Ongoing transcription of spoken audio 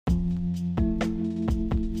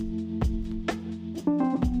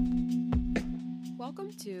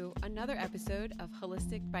another episode of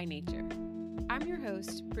Holistic by Nature. I'm your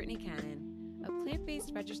host, Brittany Cannon, a plant-based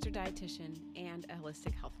registered dietitian and a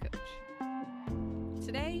holistic health coach.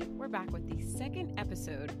 Today, we're back with the second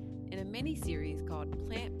episode in a mini-series called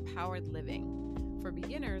Plant-Powered Living for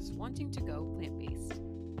beginners wanting to go plant-based.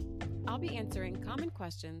 I'll be answering common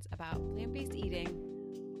questions about plant-based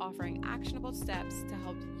eating, offering actionable steps to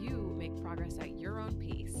help you make progress at your own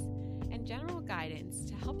pace, and general guidance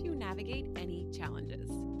to help you navigate any challenges.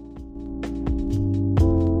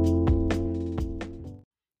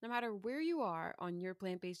 No matter where you are on your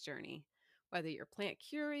plant-based journey, whether you're plant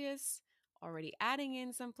curious, already adding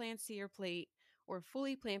in some plants to your plate, or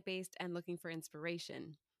fully plant-based and looking for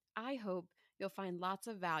inspiration, I hope you'll find lots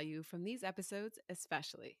of value from these episodes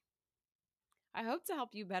especially. I hope to help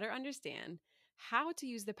you better understand how to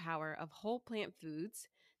use the power of whole plant foods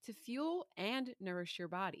to fuel and nourish your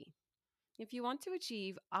body. If you want to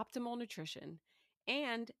achieve optimal nutrition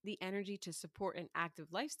and the energy to support an active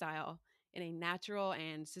lifestyle in a natural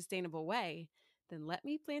and sustainable way, then let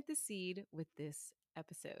me plant the seed with this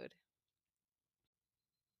episode.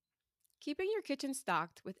 Keeping your kitchen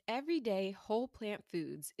stocked with everyday whole plant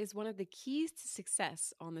foods is one of the keys to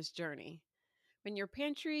success on this journey. When your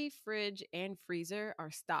pantry, fridge, and freezer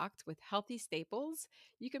are stocked with healthy staples,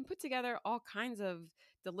 you can put together all kinds of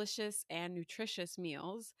delicious and nutritious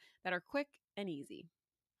meals that are quick and easy.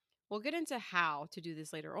 We'll get into how to do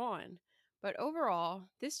this later on, but overall,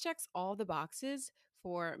 this checks all the boxes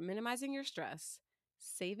for minimizing your stress,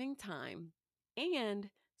 saving time, and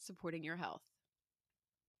supporting your health.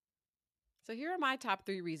 So here are my top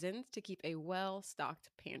 3 reasons to keep a well-stocked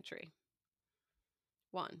pantry.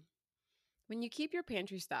 1. When you keep your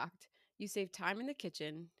pantry stocked, you save time in the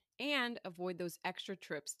kitchen and avoid those extra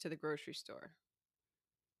trips to the grocery store.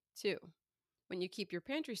 2. When you keep your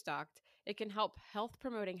pantry stocked, it can help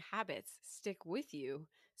health-promoting habits stick with you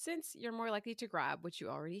since you're more likely to grab what you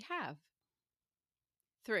already have.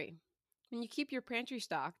 3. When you keep your pantry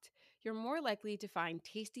stocked, you're more likely to find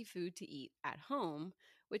tasty food to eat at home,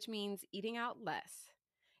 which means eating out less.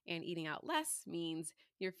 And eating out less means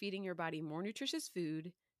you're feeding your body more nutritious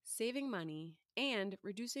food, saving money, and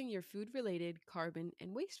reducing your food-related carbon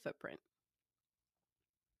and waste footprint.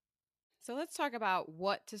 So let's talk about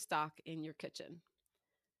what to stock in your kitchen.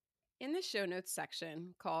 In the show notes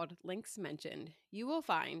section called Links Mentioned, you will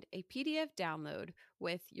find a PDF download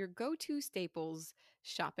with your go-to staples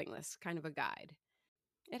shopping list, kind of a guide.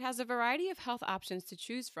 It has a variety of health options to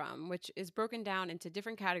choose from, which is broken down into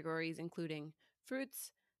different categories, including fruits,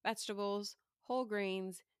 vegetables, whole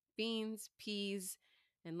grains, beans, peas,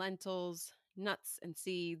 and lentils, nuts and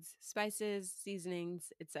seeds, spices,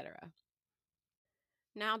 seasonings, etc.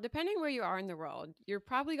 Now, depending where you are in the world, you're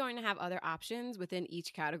probably going to have other options within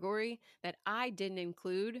each category that I didn't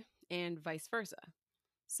include, and vice versa.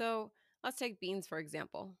 So let's take beans, for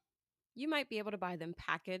example. You might be able to buy them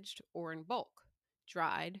packaged or in bulk,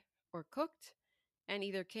 dried or cooked, and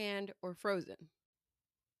either canned or frozen.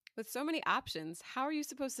 With so many options, how are you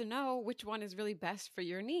supposed to know which one is really best for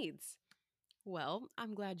your needs? Well,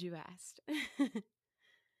 I'm glad you asked.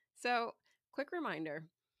 So, quick reminder.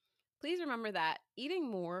 Please remember that eating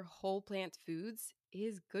more whole plant foods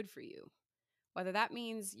is good for you. Whether that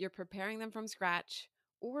means you're preparing them from scratch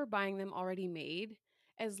or buying them already made,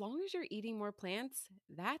 as long as you're eating more plants,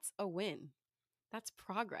 that's a win. That's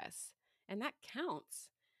progress. And that counts.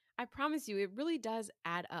 I promise you, it really does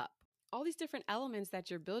add up. All these different elements that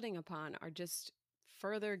you're building upon are just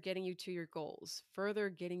further getting you to your goals, further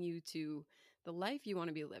getting you to the life you want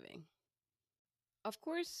to be living. Of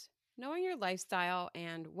course, knowing your lifestyle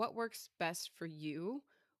and what works best for you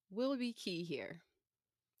will be key here.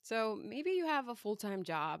 So maybe you have a full-time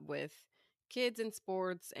job with kids and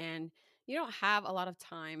sports and you don't have a lot of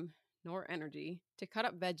time nor energy to cut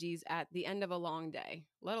up veggies at the end of a long day,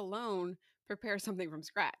 let alone prepare something from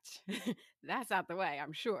scratch. That's out the way,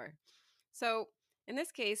 I'm sure. So in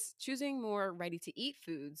this case, choosing more ready-to-eat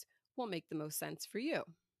foods will make the most sense for you.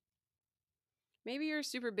 Maybe you're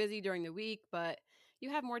super busy during the week, but you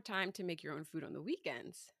have more time to make your own food on the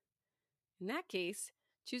weekends. In that case,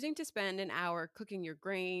 choosing to spend an hour cooking your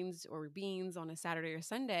grains or beans on a Saturday or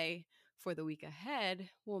Sunday for the week ahead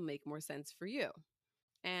will make more sense for you.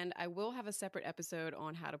 And I will have a separate episode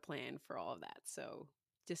on how to plan for all of that, so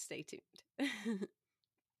just stay tuned.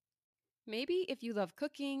 Maybe if you love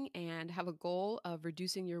cooking and have a goal of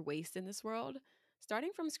reducing your waste in this world,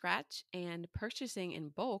 starting from scratch and purchasing in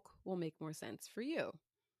bulk will make more sense for you.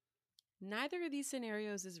 Neither of these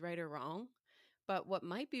scenarios is right or wrong, but what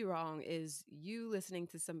might be wrong is you listening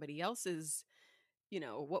to somebody else's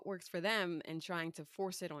what works for them and trying to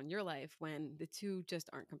force it on your life when the two just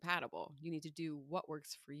aren't compatible. You need to do what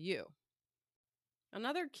works for you.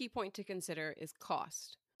 Another key point to consider is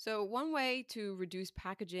cost. So, one way to reduce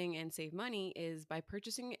packaging and save money is by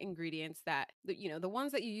purchasing ingredients the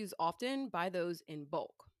ones that you use often, buy those in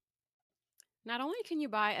bulk. Not only can you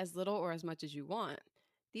buy as little or as much as you want,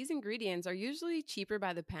 these ingredients are usually cheaper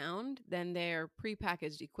by the pound than their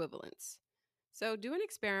prepackaged equivalents. So, do an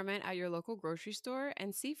experiment at your local grocery store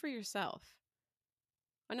and see for yourself.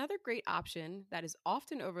 Another great option that is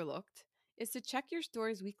often overlooked is to check your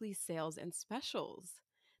store's weekly sales and specials.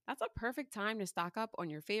 That's a perfect time to stock up on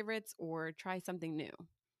your favorites or try something new.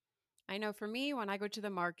 I know for me, when I go to the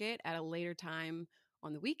market at a later time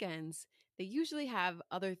on the weekends, they usually have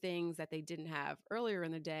other things that they didn't have earlier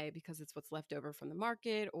in the day because it's what's left over from the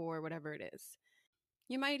market or whatever it is.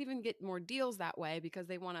 You might even get more deals that way because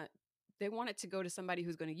they want it to go to somebody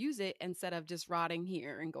who's going to use it instead of just rotting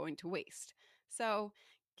here and going to waste. So,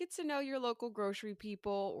 get to know your local grocery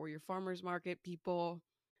people or your farmers market people.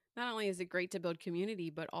 Not only is it great to build community,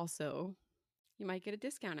 but also you might get a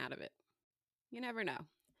discount out of it. You never know.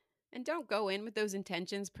 And don't go in with those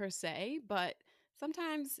intentions per se, but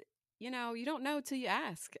sometimes, you don't know till you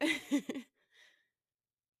ask.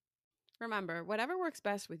 Remember, whatever works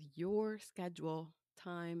best with your schedule,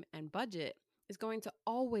 time, and budget is going to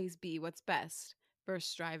always be what's best versus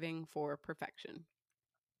striving for perfection.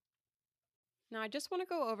 Now, I just want to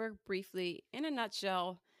go over briefly, in a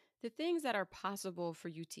nutshell, the things that are possible for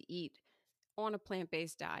you to eat on a plant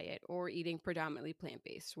based diet or eating predominantly plant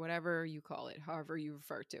based, whatever you call it, however you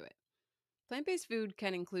refer to it. Plant based food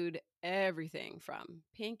can include everything from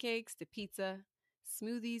pancakes to pizza,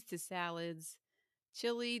 smoothies to salads,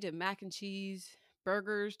 chili to mac and cheese,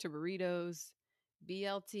 burgers to burritos,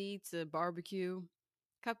 BLT to barbecue,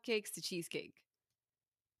 cupcakes to cheesecake.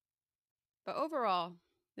 But overall,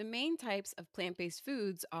 the main types of plant based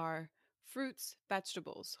foods are fruits,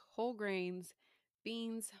 vegetables, whole grains,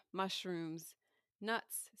 beans, mushrooms,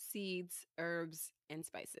 nuts, seeds, herbs, and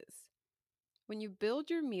spices. When you build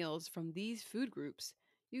your meals from these food groups,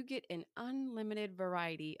 you get an unlimited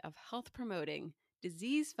variety of health promoting,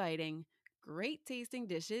 disease fighting, great tasting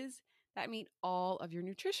dishes that meet all of your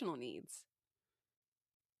nutritional needs.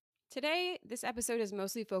 Today, this episode is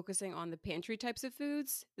mostly focusing on the pantry types of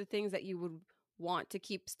foods, the things that you would want to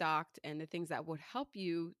keep stocked, and the things that would help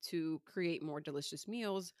you to create more delicious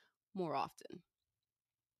meals more often.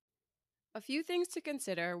 A few things to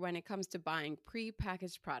consider when it comes to buying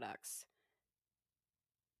pre-packaged products.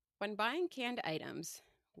 When buying canned items,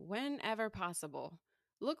 whenever possible,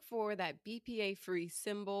 look for that BPA free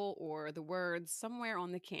symbol or the words somewhere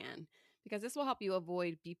on the can because this will help you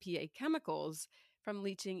avoid BPA chemicals from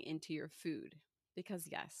leaching into your food. Because,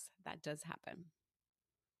 yes, that does happen.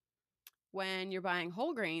 When you're buying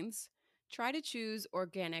whole grains, try to choose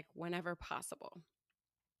organic whenever possible.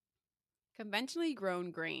 Conventionally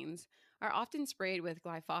grown grains are often sprayed with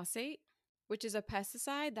glyphosate, which is a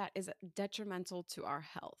pesticide that is detrimental to our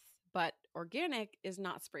health, but organic is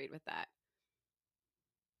not sprayed with that.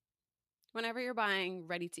 Whenever you're buying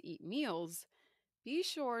ready to eat meals, be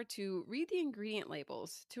sure to read the ingredient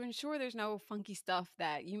labels to ensure there's no funky stuff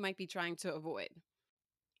that you might be trying to avoid.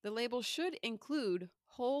 The label should include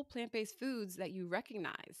whole plant based foods that you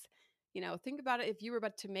recognize. Think about it if you were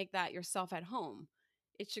about to make that yourself at home.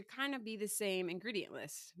 It should kind of be the same ingredient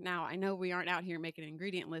list. Now, I know we aren't out here making an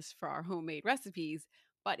ingredient list for our homemade recipes,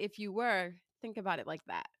 but if you were, think about it like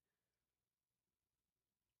that.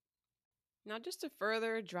 Now, just to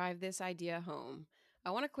further drive this idea home,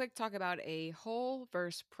 I want to quick talk about a whole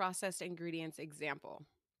versus processed ingredients example.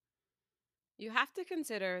 You have to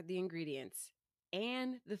consider the ingredients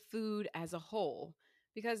and the food as a whole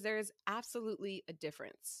because there's absolutely a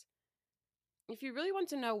difference. If you really want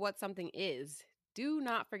to know what something is, do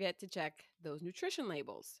not forget to check those nutrition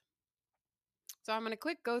labels. So I'm going to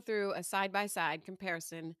quick go through a side-by-side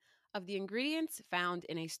comparison of the ingredients found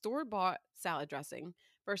in a store-bought salad dressing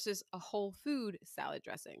versus a whole food salad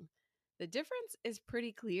dressing. The difference is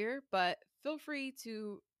pretty clear, but feel free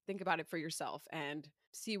to think about it for yourself and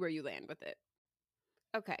see where you land with it.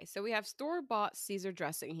 Okay, so we have store-bought Caesar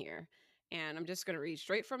dressing here, and I'm just going to read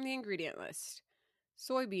straight from the ingredient list.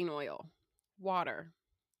 Soybean oil, water,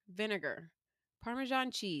 vinegar, Parmesan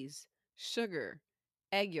cheese, sugar,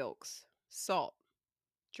 egg yolks, salt,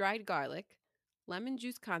 dried garlic, lemon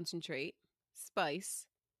juice concentrate, spice,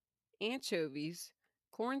 anchovies,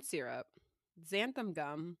 corn syrup, xanthan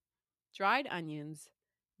gum, dried onions,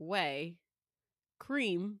 whey,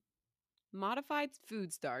 cream, modified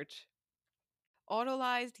food starch,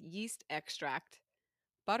 autolyzed yeast extract,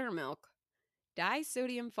 buttermilk,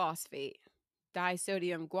 disodium phosphate,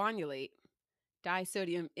 disodium guanylate,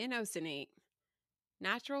 disodium inosinate,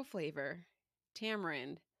 natural flavor,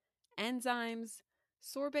 tamarind, enzymes,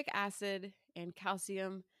 sorbic acid, and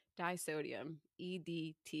calcium disodium,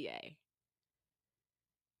 EDTA.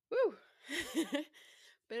 Woo!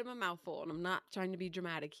 Bit of a mouthful, and I'm not trying to be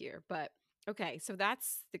dramatic here, but okay, so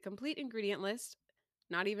that's the complete ingredient list,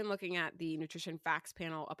 not even looking at the nutrition facts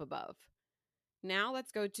panel up above. Now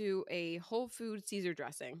let's go to a whole food Caesar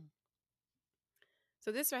dressing.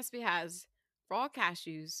 So this recipe has raw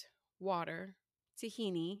cashews, water,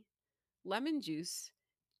 tahini, lemon juice,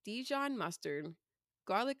 Dijon mustard,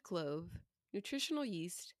 garlic clove, nutritional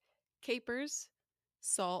yeast, capers,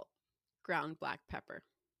 salt, ground black pepper.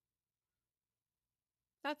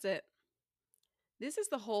 That's it. This is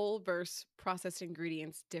the whole versus processed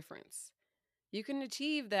ingredients difference. You can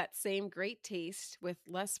achieve that same great taste with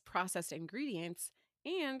less processed ingredients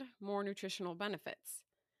and more nutritional benefits.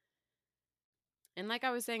 And like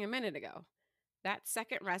I was saying a minute ago, that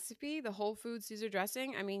second recipe, the whole food Caesar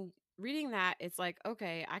dressing, I mean, reading that, it's like,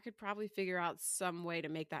 okay, I could probably figure out some way to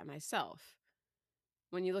make that myself.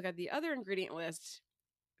 When you look at the other ingredient list,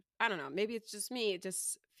 I don't know, maybe it's just me, it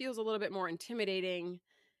just feels a little bit more intimidating.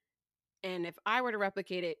 And if I were to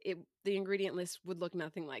replicate it, the ingredient list would look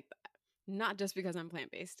nothing like that. Not just because I'm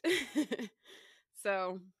plant-based.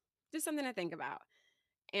 So, just something to think about.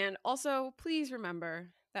 And also, please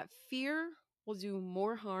remember that fear will do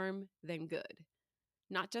more harm than good.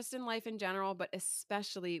 Not just in life in general, but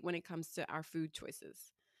especially when it comes to our food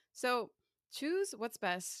choices. So, choose what's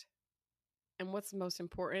best and what's most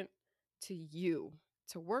important to you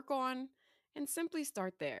to work on and simply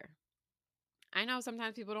start there. I know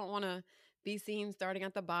sometimes people don't want to be seen starting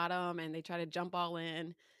at the bottom and they try to jump all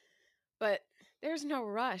in, but there's no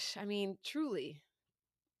rush. I mean, truly,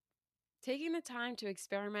 taking the time to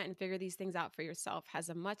experiment and figure these things out for yourself has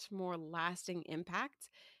a much more lasting impact,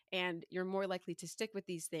 and you're more likely to stick with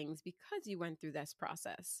these things because you went through this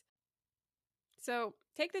process. So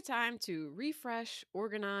take the time to refresh,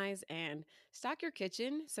 organize, and stock your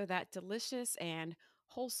kitchen so that delicious and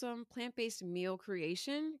wholesome plant based meal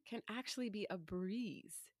creation can actually be a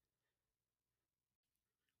breeze.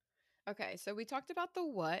 Okay, so we talked about the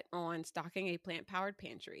what on stocking a plant powered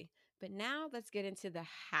pantry, but now let's get into the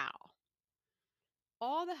how.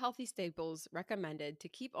 All the healthy staples recommended to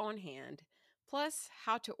keep on hand, plus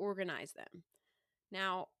how to organize them.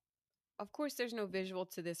 Now, of course, there's no visual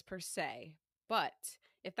to this per se, but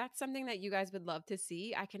if that's something that you guys would love to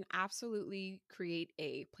see, I can absolutely create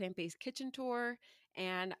a plant based kitchen tour,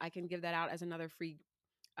 and I can give that out as another free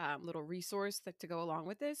little resource to go along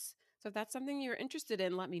with this. So if that's something you're interested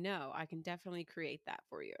in, let me know. I can definitely create that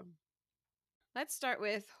for you. Let's start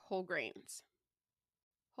with whole grains.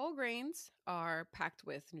 Whole grains are packed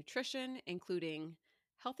with nutrition, including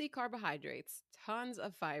healthy carbohydrates, tons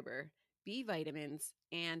of fiber, B vitamins,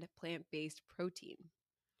 and plant based protein.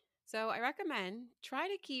 So I recommend try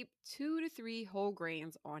to keep 2 to 3 whole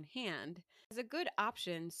grains on hand as a good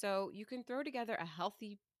option so you can throw together a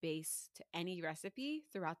healthy base to any recipe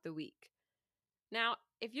throughout the week. Now,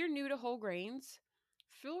 if you're new to whole grains,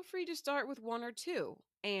 feel free to start with 1 or 2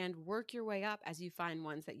 and work your way up as you find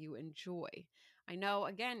ones that you enjoy. I know,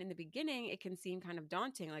 again, in the beginning, it can seem kind of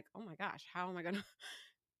daunting like, oh my gosh, how am I going to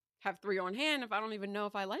have 3 on hand if I don't even know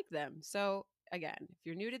if I like them? So, again, if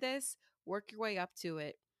you're new to this, work your way up to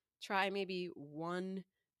it. Try maybe one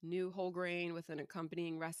new whole grain with an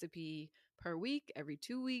accompanying recipe per week, every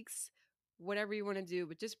 2 weeks, whatever you want to do,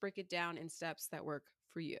 but just break it down in steps that work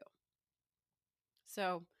for you.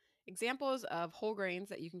 So, examples of whole grains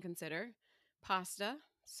that you can consider: pasta,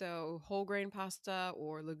 so whole grain pasta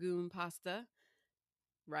or legume pasta;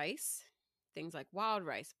 rice, things like wild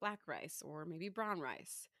rice, black rice, or maybe brown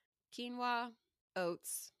rice; quinoa;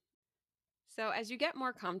 oats. So, as you get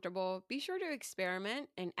more comfortable, be sure to experiment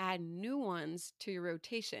and add new ones to your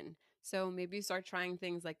rotation. So, maybe you start trying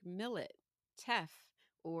things like millet, teff,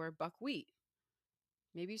 or buckwheat.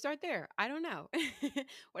 Maybe you start there. I don't know.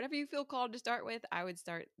 Whatever you feel called to start with, I would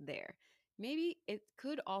start there. Maybe it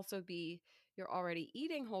could also be you're already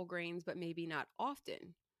eating whole grains, but maybe not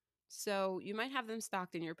often. So you might have them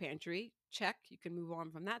stocked in your pantry. Check, you can move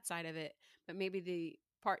on from that side of it. But maybe the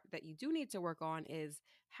part that you do need to work on is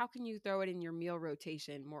how can you throw it in your meal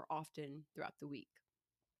rotation more often throughout the week?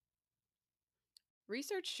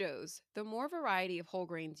 Research shows the more variety of whole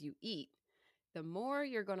grains you eat, the more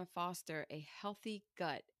you're going to foster a healthy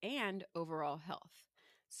gut and overall health.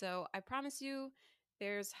 So I promise you,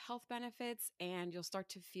 there's health benefits and you'll start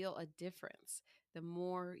to feel a difference the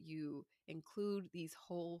more you include these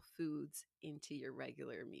whole foods into your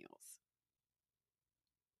regular meals.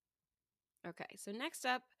 Okay, so next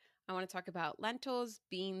up, I want to talk about lentils,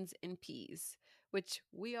 beans, and peas, which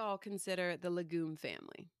we all consider the legume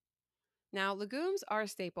family. Now, legumes are a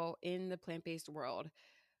staple in the plant based world,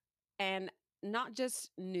 and not just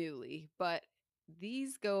newly, but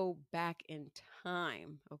these go back in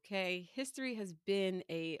time, okay? History has been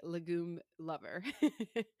a legume lover.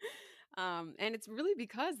 And it's really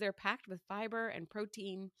because they're packed with fiber and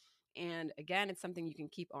protein. And again, it's something you can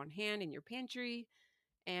keep on hand in your pantry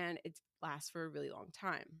and it lasts for a really long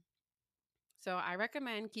time. So I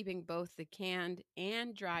recommend keeping both the canned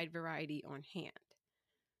and dried variety on hand.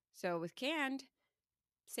 So with canned,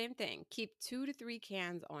 same thing. Keep 2 to 3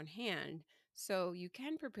 cans on hand so you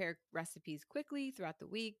can prepare recipes quickly throughout the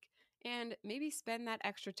week and maybe spend that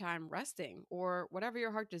extra time resting or whatever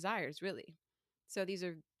your heart desires, really. So these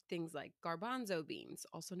are things like garbanzo beans,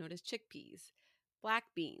 also known as chickpeas, black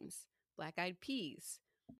beans, black eyed peas.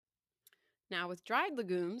 Now, with dried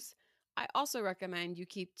legumes, I also recommend you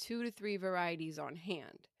keep 2 to 3 varieties on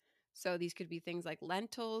hand. So these could be things like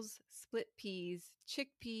lentils, split peas,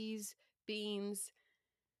 chickpeas, beans.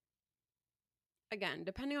 Again,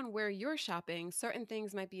 depending on where you're shopping, certain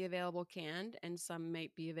things might be available canned and some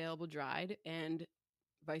might be available dried, and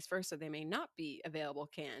vice versa. They may not be available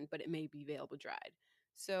canned, but it may be available dried.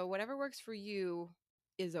 So, whatever works for you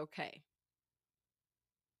is okay.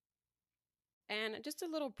 And just a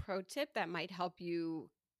little pro tip that might help you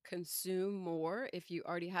consume more if you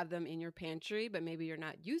already have them in your pantry, but maybe you're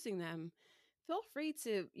not using them. Feel free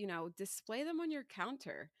to, display them on your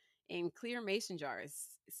counter in clear mason jars.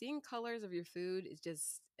 Seeing colors of your food is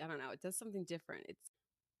just, I don't know, it does something different.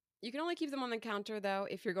 You can only keep them on the counter though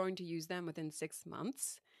if you're going to use them within 6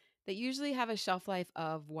 months. They usually have a shelf life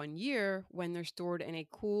of 1 year when they're stored in a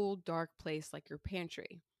cool, dark place like your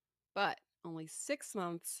pantry, but only 6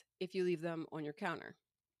 months if you leave them on your counter.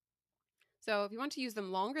 So if you want to use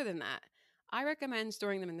them longer than that, I recommend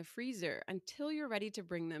storing them in the freezer until you're ready to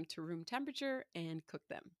bring them to room temperature and cook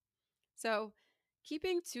them. So,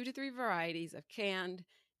 keeping 2 to 3 varieties of canned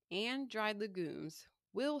and dried legumes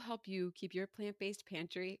will help you keep your plant based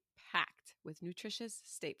pantry packed with nutritious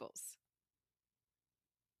staples.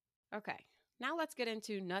 Okay, now let's get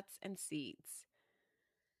into nuts and seeds.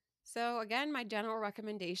 So, again, my general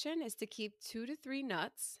recommendation is to keep 2 to 3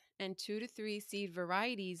 nuts and 2 to 3 seed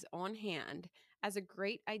varieties on hand as a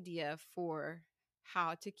great idea for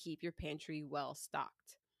how to keep your pantry well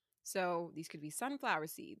stocked. So, these could be sunflower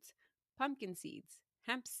seeds, pumpkin seeds,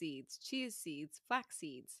 hemp seeds, chia seeds, flax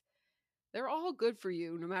seeds. They're all good for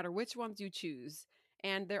you no matter which ones you choose,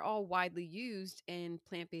 and they're all widely used in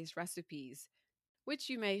plant based recipes, which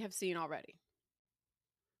you may have seen already.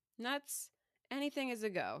 Nuts, anything is a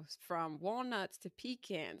go, from walnuts to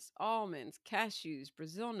pecans, almonds, cashews,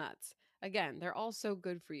 Brazil nuts. Again, they're all so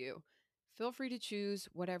good for you. Feel free to choose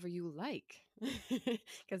whatever you like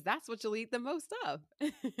because that's what you'll eat the most of.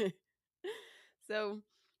 So,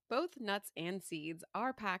 both nuts and seeds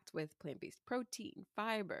are packed with plant based protein,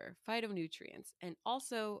 fiber, phytonutrients, and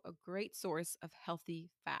also a great source of healthy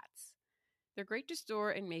fats. They're great to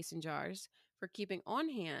store in mason jars for keeping on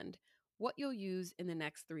hand what you'll use in the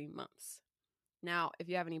next 3 months. Now, if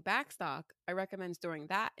you have any backstock, I recommend storing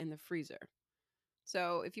that in the freezer.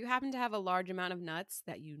 So, if you happen to have a large amount of nuts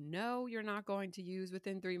that you know you're not going to use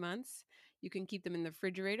within 3 months, you can keep them in the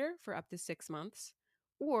refrigerator for up to 6 months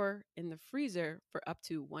or in the freezer for up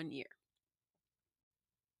to 1 year.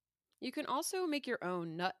 You can also make your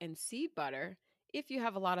own nut and seed butter if you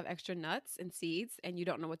have a lot of extra nuts and seeds and you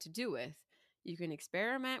don't know what to do with. You can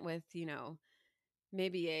experiment with,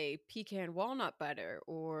 maybe a pecan walnut butter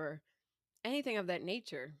or anything of that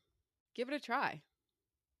nature. Give it a try.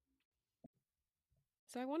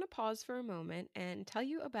 So, I want to pause for a moment and tell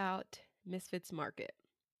you about Misfits Market.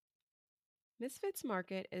 Misfits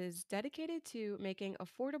Market is dedicated to making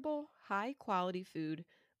affordable, high quality food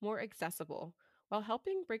more accessible while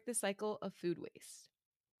helping break the cycle of food waste.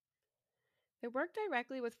 They work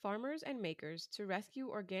directly with farmers and makers to rescue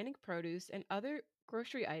organic produce and other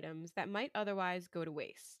grocery items that might otherwise go to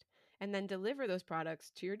waste, and then deliver those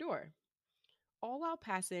products to your door, all while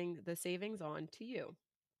passing the savings on to you.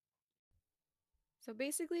 So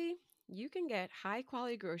basically, you can get high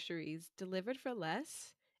quality groceries delivered for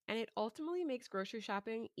less, and it ultimately makes grocery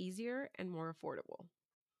shopping easier and more affordable.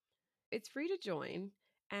 It's free to join,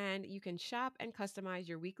 and you can shop and customize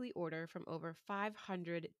your weekly order from over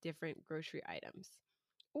 500 different grocery items.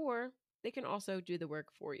 Or they can also do the work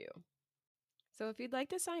for you. So if you'd like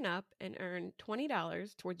to sign up and earn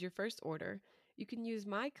 $20 towards your first order, you can use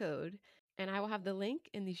my code, and I will have the link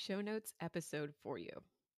in the show notes episode for you.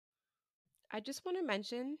 I just want to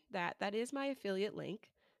mention that that is my affiliate link.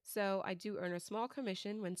 So I do earn a small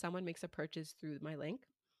commission when someone makes a purchase through my link.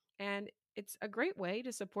 And it's a great way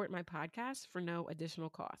to support my podcast for no additional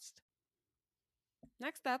cost.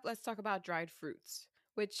 Next up, let's talk about dried fruits,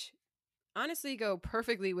 which honestly go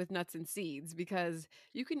perfectly with nuts and seeds because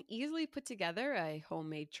you can easily put together a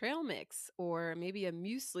homemade trail mix or maybe a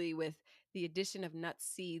muesli with the addition of nuts,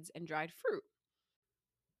 seeds, and dried fruit.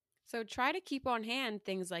 So try to keep on hand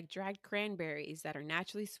things like dried cranberries that are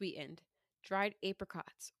naturally sweetened, dried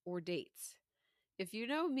apricots, or dates. If you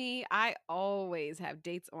know me, I always have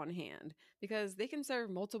dates on hand because they can serve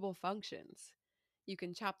multiple functions. You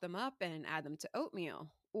can chop them up and add them to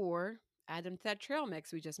oatmeal, or add them to that trail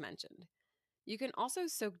mix we just mentioned. You can also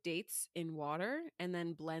soak dates in water and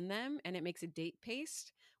then blend them, and it makes a date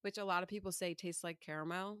paste, which a lot of people say tastes like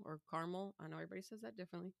caramel or caramel. I know everybody says that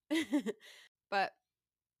differently. But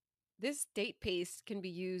this date paste can be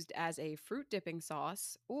used as a fruit dipping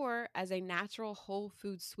sauce or as a natural whole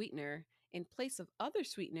food sweetener in place of other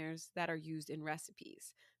sweeteners that are used in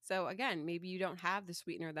recipes. So, again, maybe you don't have the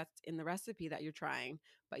sweetener that's in the recipe that you're trying,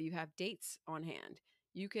 but you have dates on hand.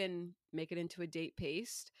 You can make it into a date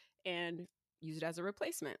paste and use it as a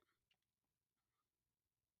replacement.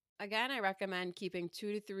 Again, I recommend keeping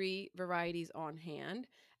 2 to 3 varieties on hand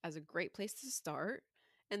as a great place to start.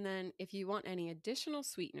 And then, if you want any additional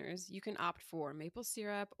sweeteners, you can opt for maple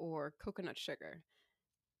syrup or coconut sugar.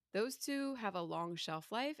 Those two have a long shelf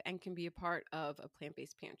life and can be a part of a plant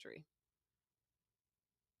based pantry.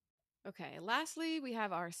 Okay, lastly, we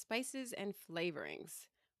have our spices and flavorings,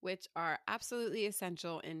 which are absolutely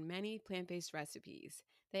essential in many plant based recipes.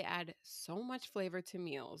 They add so much flavor to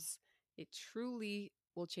meals, it truly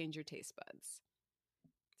will change your taste buds.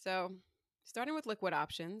 So, starting with liquid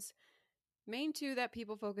options, main two that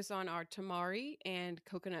people focus on are tamari and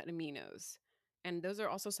coconut aminos. And those are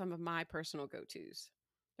also some of my personal go tos.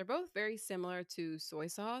 They're both very similar to soy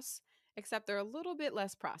sauce, except they're a little bit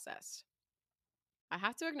less processed. I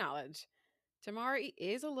have to acknowledge, tamari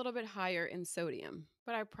is a little bit higher in sodium,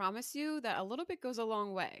 but I promise you that a little bit goes a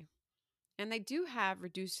long way. And they do have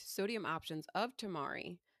reduced sodium options of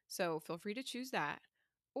tamari, so feel free to choose that.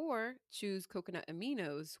 Or choose coconut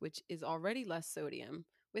aminos, which is already less sodium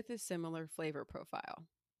with a similar flavor profile.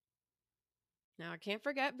 Now, I can't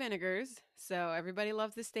forget vinegars. So, everybody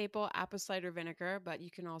loves the staple apple cider vinegar, but you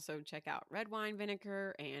can also check out red wine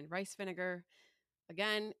vinegar and rice vinegar.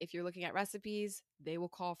 Again, if you're looking at recipes, they will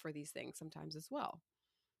call for these things sometimes as well.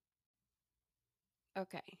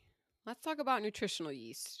 Okay, let's talk about nutritional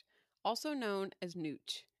yeast, also known as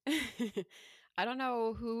nooch. I don't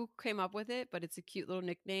know who came up with it, but it's a cute little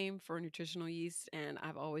nickname for nutritional yeast, and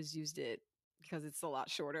I've always used it because it's a lot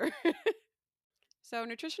shorter. So,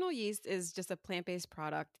 nutritional yeast is just a plant based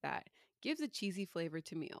product that gives a cheesy flavor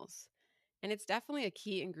to meals. And it's definitely a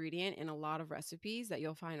key ingredient in a lot of recipes that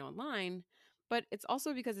you'll find online, but it's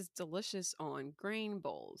also because it's delicious on grain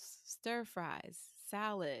bowls, stir fries,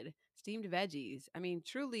 salad, steamed veggies. I mean,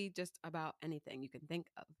 truly just about anything you can think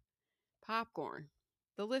of. Popcorn.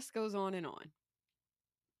 The list goes on and on.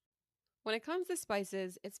 When it comes to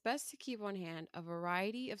spices, it's best to keep on hand a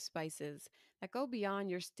variety of spices that go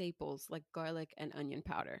beyond your staples like garlic and onion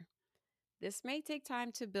powder. This may take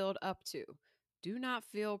time to build up to. Do not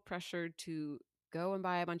feel pressured to go and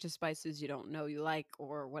buy a bunch of spices you don't know you like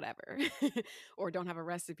or whatever, or don't have a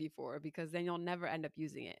recipe for, because then you'll never end up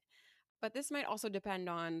using it. But this might also depend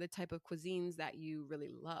on the type of cuisines that you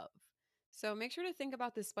really love. So make sure to think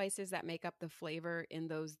about the spices that make up the flavor in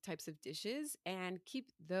those types of dishes and keep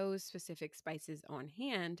those specific spices on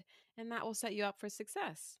hand, and that will set you up for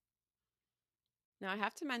success. Now, I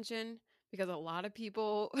have to mention, because a lot of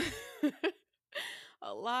people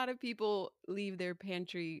a lot of people leave their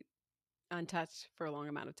pantry untouched for a long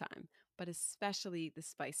amount of time, but especially the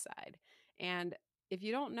spice side. And if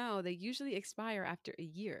you don't know, they usually expire after a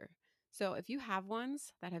year. So if you have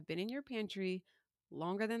ones that have been in your pantry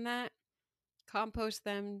longer than that, compost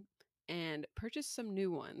them and purchase some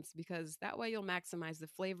new ones because that way you'll maximize the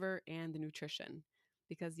flavor and the nutrition.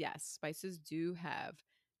 Because yes, spices do have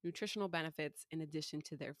nutritional benefits in addition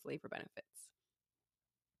to their flavor benefits.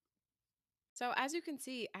 So, as you can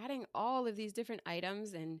see, adding all of these different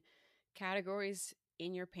items and categories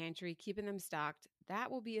in your pantry, keeping them stocked,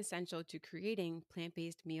 that will be essential to creating plant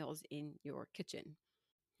based meals in your kitchen.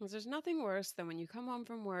 Because there's nothing worse than when you come home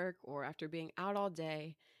from work or after being out all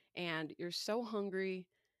day and you're so hungry,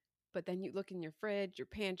 but then you look in your fridge, your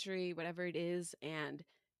pantry, whatever it is, and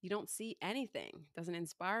you don't see anything. Doesn't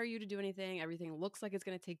inspire you to do anything. Everything looks like it's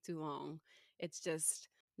going to take too long. It's just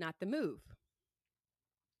not the move.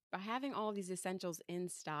 By having all of these essentials in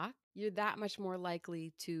stock, you're that much more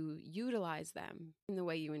likely to utilize them in the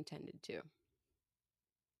way you intended to.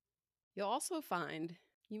 You'll also find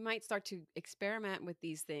You might start to experiment with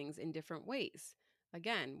these things in different ways.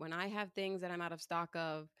 Again, when I have things that I'm out of stock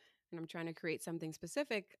of and I'm trying to create something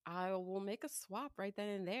specific, I will make a swap right then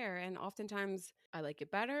and there. And oftentimes I like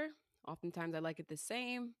it better. Oftentimes I like it the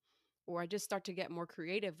same. Or I just start to get more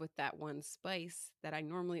creative with that one spice that I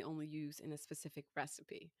normally only use in a specific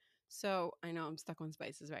recipe. So I know I'm stuck on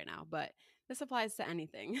spices right now, but this applies to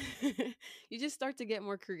anything. You just start to get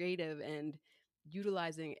more creative and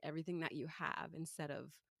utilizing everything that you have instead of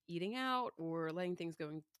eating out or letting things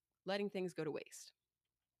go to waste.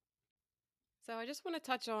 So I just want to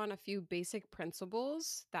touch on a few basic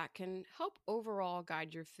principles that can help overall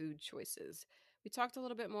guide your food choices. We talked a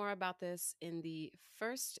little bit more about this in the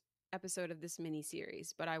first episode of this mini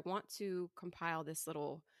series, but I want to compile this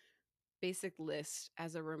little basic list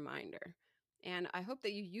as a reminder. And I hope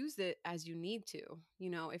that you use it as you need to.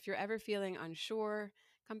 If you're ever feeling unsure,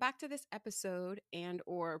 come back to this episode and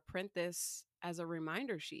or print this as a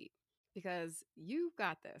reminder sheet because you've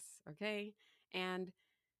got this, okay? And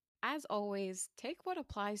as always, take what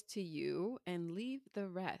applies to you and leave the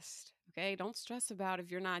rest. Okay. Don't stress about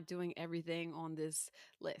if you're not doing everything on this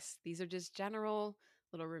list. These are just general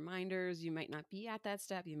little reminders. You might not be at that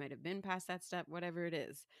step. You might have been past that step, whatever it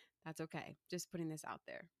is. That's okay. Just putting this out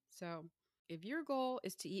there. So, if your goal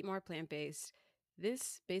is to eat more plant based,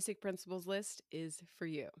 this basic principles list is for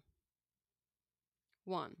you.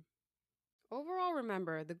 1. Overall,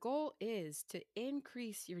 remember the goal is to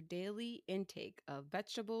increase your daily intake of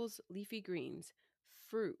vegetables, leafy greens,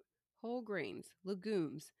 fruit, whole grains,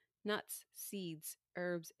 legumes, nuts, seeds,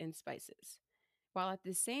 herbs, and spices, while at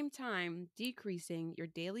the same time decreasing your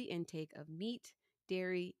daily intake of meat,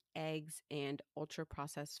 dairy, eggs, and ultra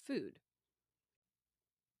processed food.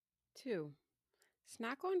 2.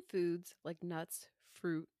 Snack on foods like nuts,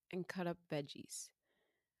 fruit, and cut up veggies.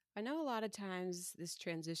 I know a lot of times this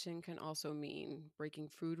transition can also mean breaking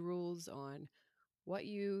food rules on what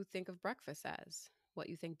you think of breakfast as, what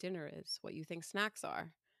you think dinner is, what you think snacks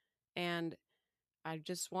are. And I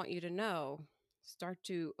just want you to know, start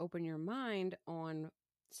to open your mind on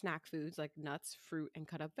snack foods like nuts, fruit, and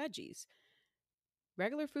cut up veggies.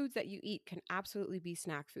 Regular foods that you eat can absolutely be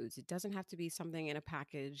snack foods. It doesn't have to be something in a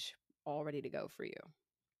package all ready to go for you.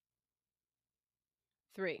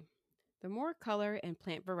 3. The more color and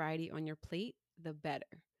plant variety on your plate, the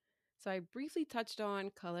better. So I briefly touched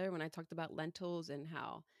on color when I talked about lentils and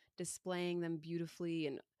how displaying them beautifully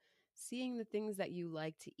and seeing the things that you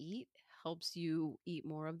like to eat helps you eat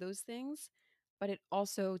more of those things. But it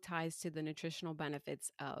also ties to the nutritional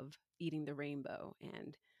benefits of eating the rainbow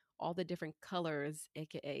and all the different colors,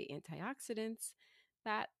 aka antioxidants,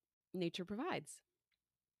 that nature provides.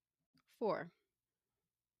 4.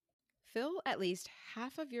 Fill at least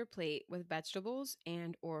half of your plate with vegetables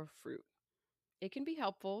and or fruit. It can be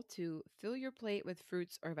helpful to fill your plate with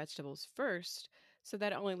fruits or vegetables first so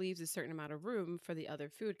that it only leaves a certain amount of room for the other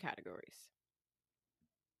food categories.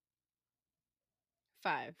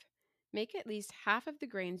 5. Make at least half of the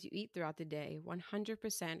grains you eat throughout the day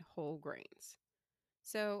 100% whole grains.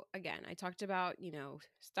 So, again, I talked about,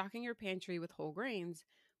 stocking your pantry with whole grains,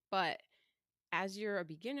 but as you're a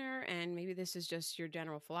beginner, and maybe this is just your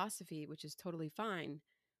general philosophy, which is totally fine,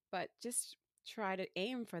 but just try to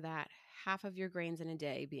aim for that half of your grains in a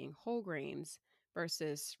day being whole grains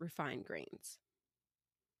versus refined grains.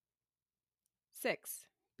 6.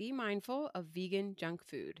 Be mindful of vegan junk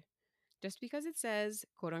food. Just because it says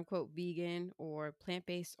quote unquote vegan or plant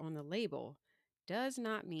based on the label does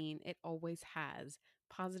not mean it always has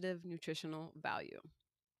positive nutritional value.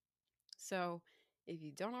 So, if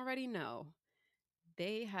you don't already know,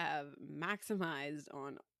 they have maximized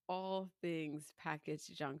on all things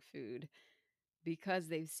packaged junk food because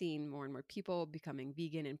they've seen more and more people becoming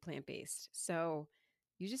vegan and plant based. So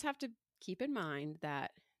you just have to keep in mind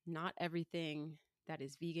that not everything that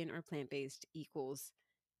is vegan or plant based equals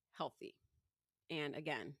healthy. And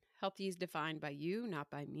again, healthy is defined by you, not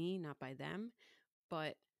by me, not by them.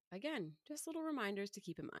 But again, just little reminders to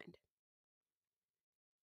keep in mind.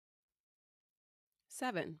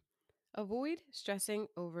 7. Avoid stressing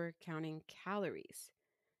over counting calories.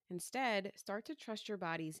 Instead, start to trust your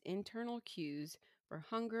body's internal cues for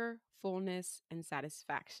hunger, fullness, and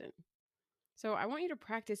satisfaction. So, I want you to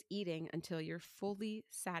practice eating until you're fully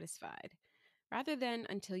satisfied, rather than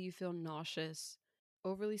until you feel nauseous,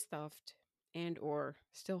 overly stuffed, and or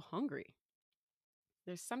still hungry.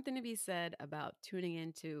 There's something to be said about tuning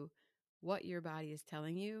into what your body is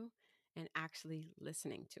telling you and actually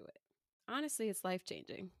listening to it. Honestly, it's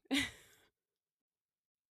life-changing.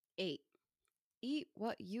 8. Eat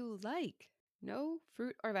what you like. No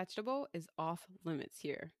fruit or vegetable is off limits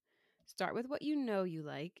here. Start with what you know you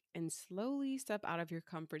like and slowly step out of your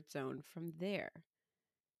comfort zone from there.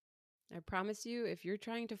 I promise you, if you're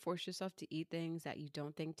trying to force yourself to eat things that you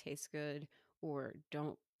don't think taste good or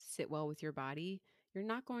don't sit well with your body, you're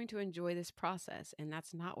not going to enjoy this process. And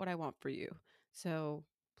that's not what I want for you. So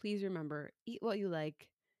please remember, eat what you like.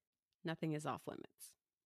 Nothing is off limits.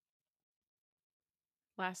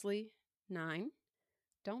 Lastly, 9,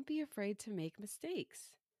 don't be afraid to make mistakes.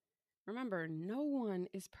 Remember, no one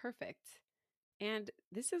is perfect. And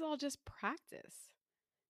this is all just practice.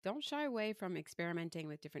 Don't shy away from experimenting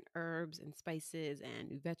with different herbs and spices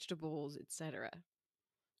and vegetables, etc.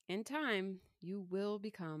 In time, you will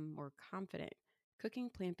become more confident cooking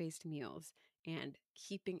plant based meals and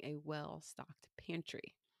keeping a well stocked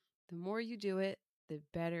pantry. The more you do it, the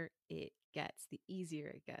better it gets, the easier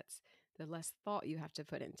it gets, the less thought you have to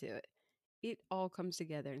put into it. It all comes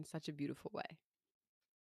together in such a beautiful way.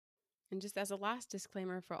 And just as a last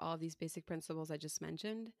disclaimer for all of these basic principles I just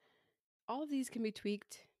mentioned, all of these can be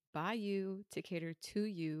tweaked by you to cater to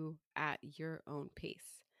you at your own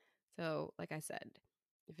pace. So, like I said,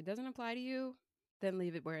 if it doesn't apply to you, then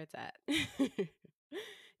leave it where it's at.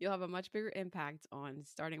 You'll have a much bigger impact on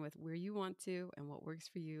starting with where you want to and what works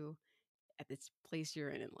for you at this place you're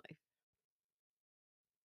in life.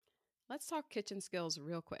 Let's talk kitchen skills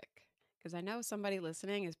real quick, because I know somebody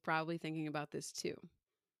listening is probably thinking about this too.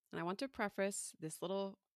 And I want to preface this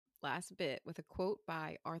little last bit with a quote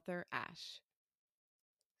by Arthur Ashe.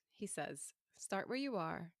 He says, "Start where you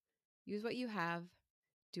are, use what you have,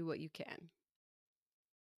 do what you can."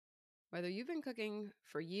 Whether you've been cooking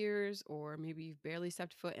for years or maybe you've barely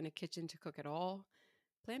stepped foot in a kitchen to cook at all,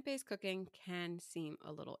 plant based cooking can seem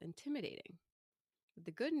a little intimidating. But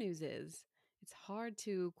the good news is it's hard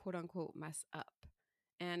to quote unquote mess up.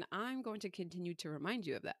 And I'm going to continue to remind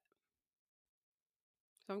you of that.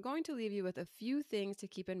 So I'm going to leave you with a few things to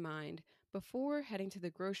keep in mind before heading to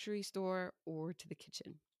the grocery store or to the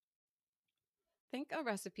kitchen. Think of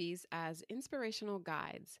recipes as inspirational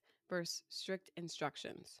guides versus strict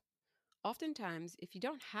instructions. Oftentimes, if you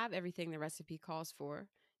don't have everything the recipe calls for,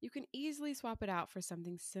 you can easily swap it out for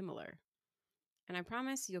something similar. And I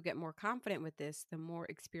promise you'll get more confident with this the more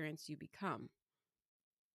experienced you become.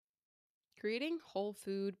 Creating whole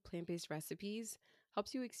food, plant based recipes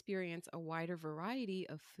helps you experience a wider variety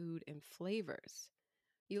of food and flavors.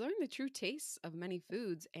 You learn the true tastes of many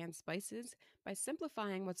foods and spices by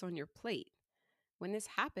simplifying what's on your plate. When this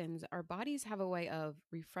happens, our bodies have a way of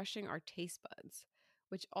refreshing our taste buds,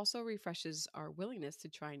 which also refreshes our willingness to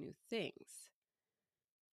try new things.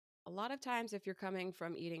 A lot of times, if you're coming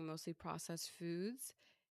from eating mostly processed foods,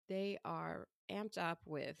 they are amped up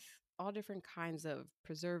with all different kinds of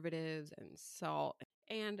preservatives and salt.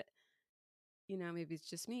 And, maybe it's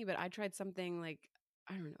just me, but I tried something like,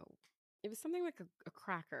 I don't know, it was something like a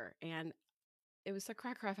cracker. And it was a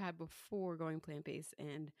cracker I've had before going plant based.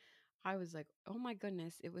 And I was like, oh my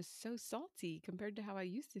goodness, it was so salty compared to how I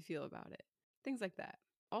used to feel about it. Things like that.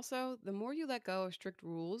 Also, the more you let go of strict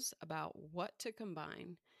rules about what to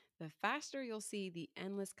combine, the faster you'll see the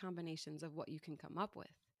endless combinations of what you can come up with.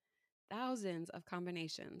 Thousands of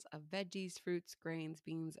combinations of veggies, fruits, grains,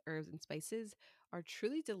 beans, herbs, and spices are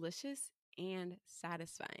truly delicious and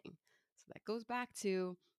satisfying. So that goes back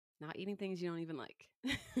to not eating things you don't even like.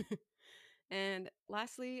 And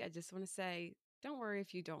lastly, I just want to say, don't worry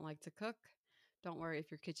if you don't like to cook. Don't worry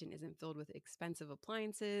if your kitchen isn't filled with expensive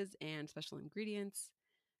appliances and special ingredients.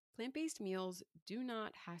 Plant based meals do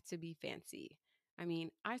not have to be fancy. I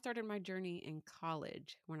mean, I started my journey in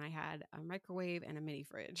college when I had a microwave and a mini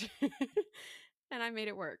fridge, and I made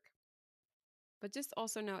it work. But just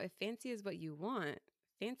also know if fancy is what you want,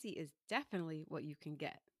 fancy is definitely what you can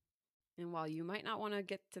get. And while you might not want to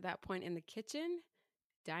get to that point in the kitchen,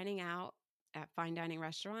 dining out at fine dining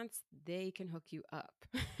restaurants, they can hook you up.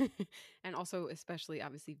 And also, especially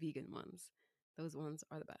obviously vegan ones. Those ones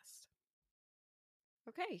are the best.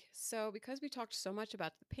 Okay, so because we talked so much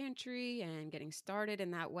about the pantry and getting started in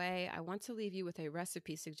that way, I want to leave you with a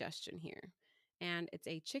recipe suggestion here. And it's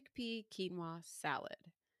a chickpea quinoa salad.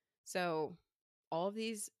 So, all of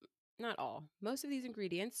these, not all, most of these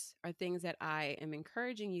ingredients are things that I am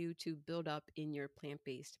encouraging you to build up in your plant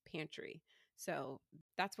based pantry. So,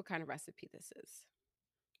 that's what kind of recipe this is.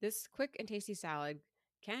 This quick and tasty salad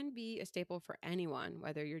can be a staple for anyone,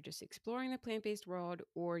 whether you're just exploring the plant based world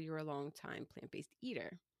or you're a long time plant based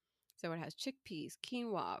eater. So it has chickpeas,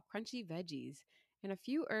 quinoa, crunchy veggies, and a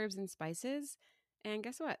few herbs and spices. And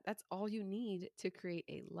guess what? That's all you need to create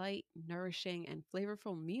a light, nourishing, and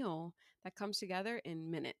flavorful meal that comes together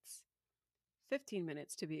in minutes. 15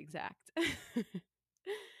 minutes to be exact.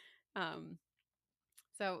 um,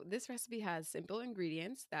 So, this recipe has simple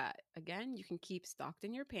ingredients that, again, you can keep stocked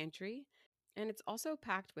in your pantry. And it's also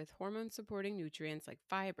packed with hormone supporting nutrients like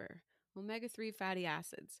fiber, omega 3 fatty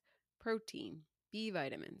acids, protein, B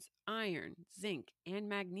vitamins, iron, zinc, and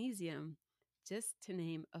magnesium, just to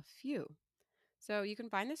name a few. So, you can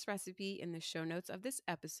find this recipe in the show notes of this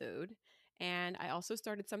episode. And I also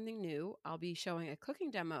started something new. I'll be showing a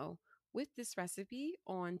cooking demo with this recipe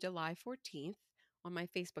on July 14th on my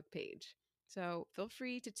Facebook page. So feel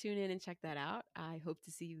free to tune in and check that out. I hope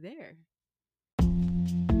to see you there.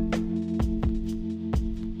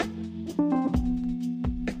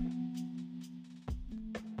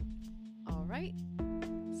 All right.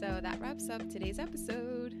 So that wraps up today's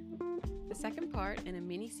episode. The second part in a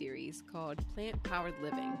mini series called Plant Powered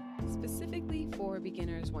Living, specifically for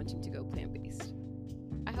beginners wanting to go plant based.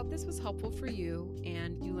 I hope this was helpful for you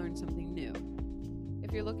and you learned something new.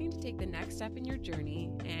 If you're looking to take the next step in your journey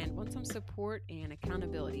and want some support and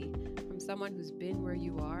accountability from someone who's been where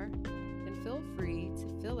you are, then feel free to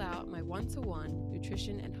fill out my one-to-one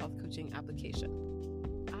nutrition and health coaching application.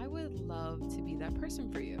 I would love to be that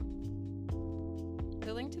person for you.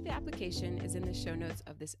 The link to the application is in the show notes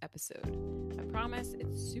of this episode. I promise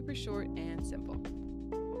it's super short and simple.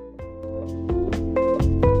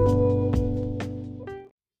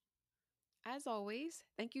 As always,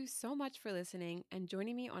 thank you so much for listening and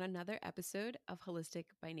joining me on another episode of Holistic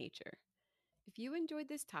by Nature. If you enjoyed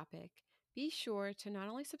this topic, be sure to not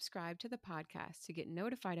only subscribe to the podcast to get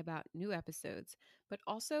notified about new episodes, but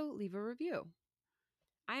also leave a review.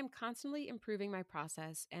 I am constantly improving my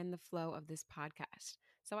process and the flow of this podcast,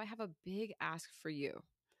 so I have a big ask for you.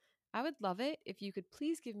 I would love it if you could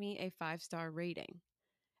please give me a 5-star rating.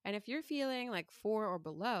 And if you're feeling like 4 or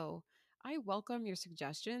below, I welcome your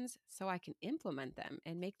suggestions so I can implement them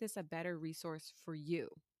and make this a better resource for you.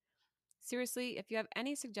 Seriously, if you have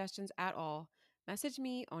any suggestions at all, message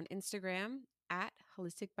me on Instagram at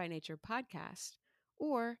Holistic by Nature Podcast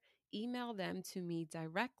or email them to me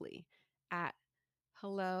directly at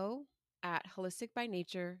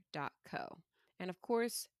hello@holisticbynature.co. And of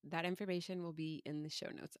course, that information will be in the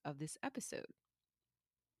show notes of this episode.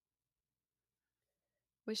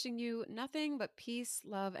 Wishing you nothing but peace,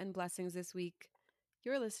 love, and blessings this week.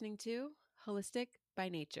 You're listening to Holistic by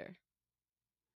Nature.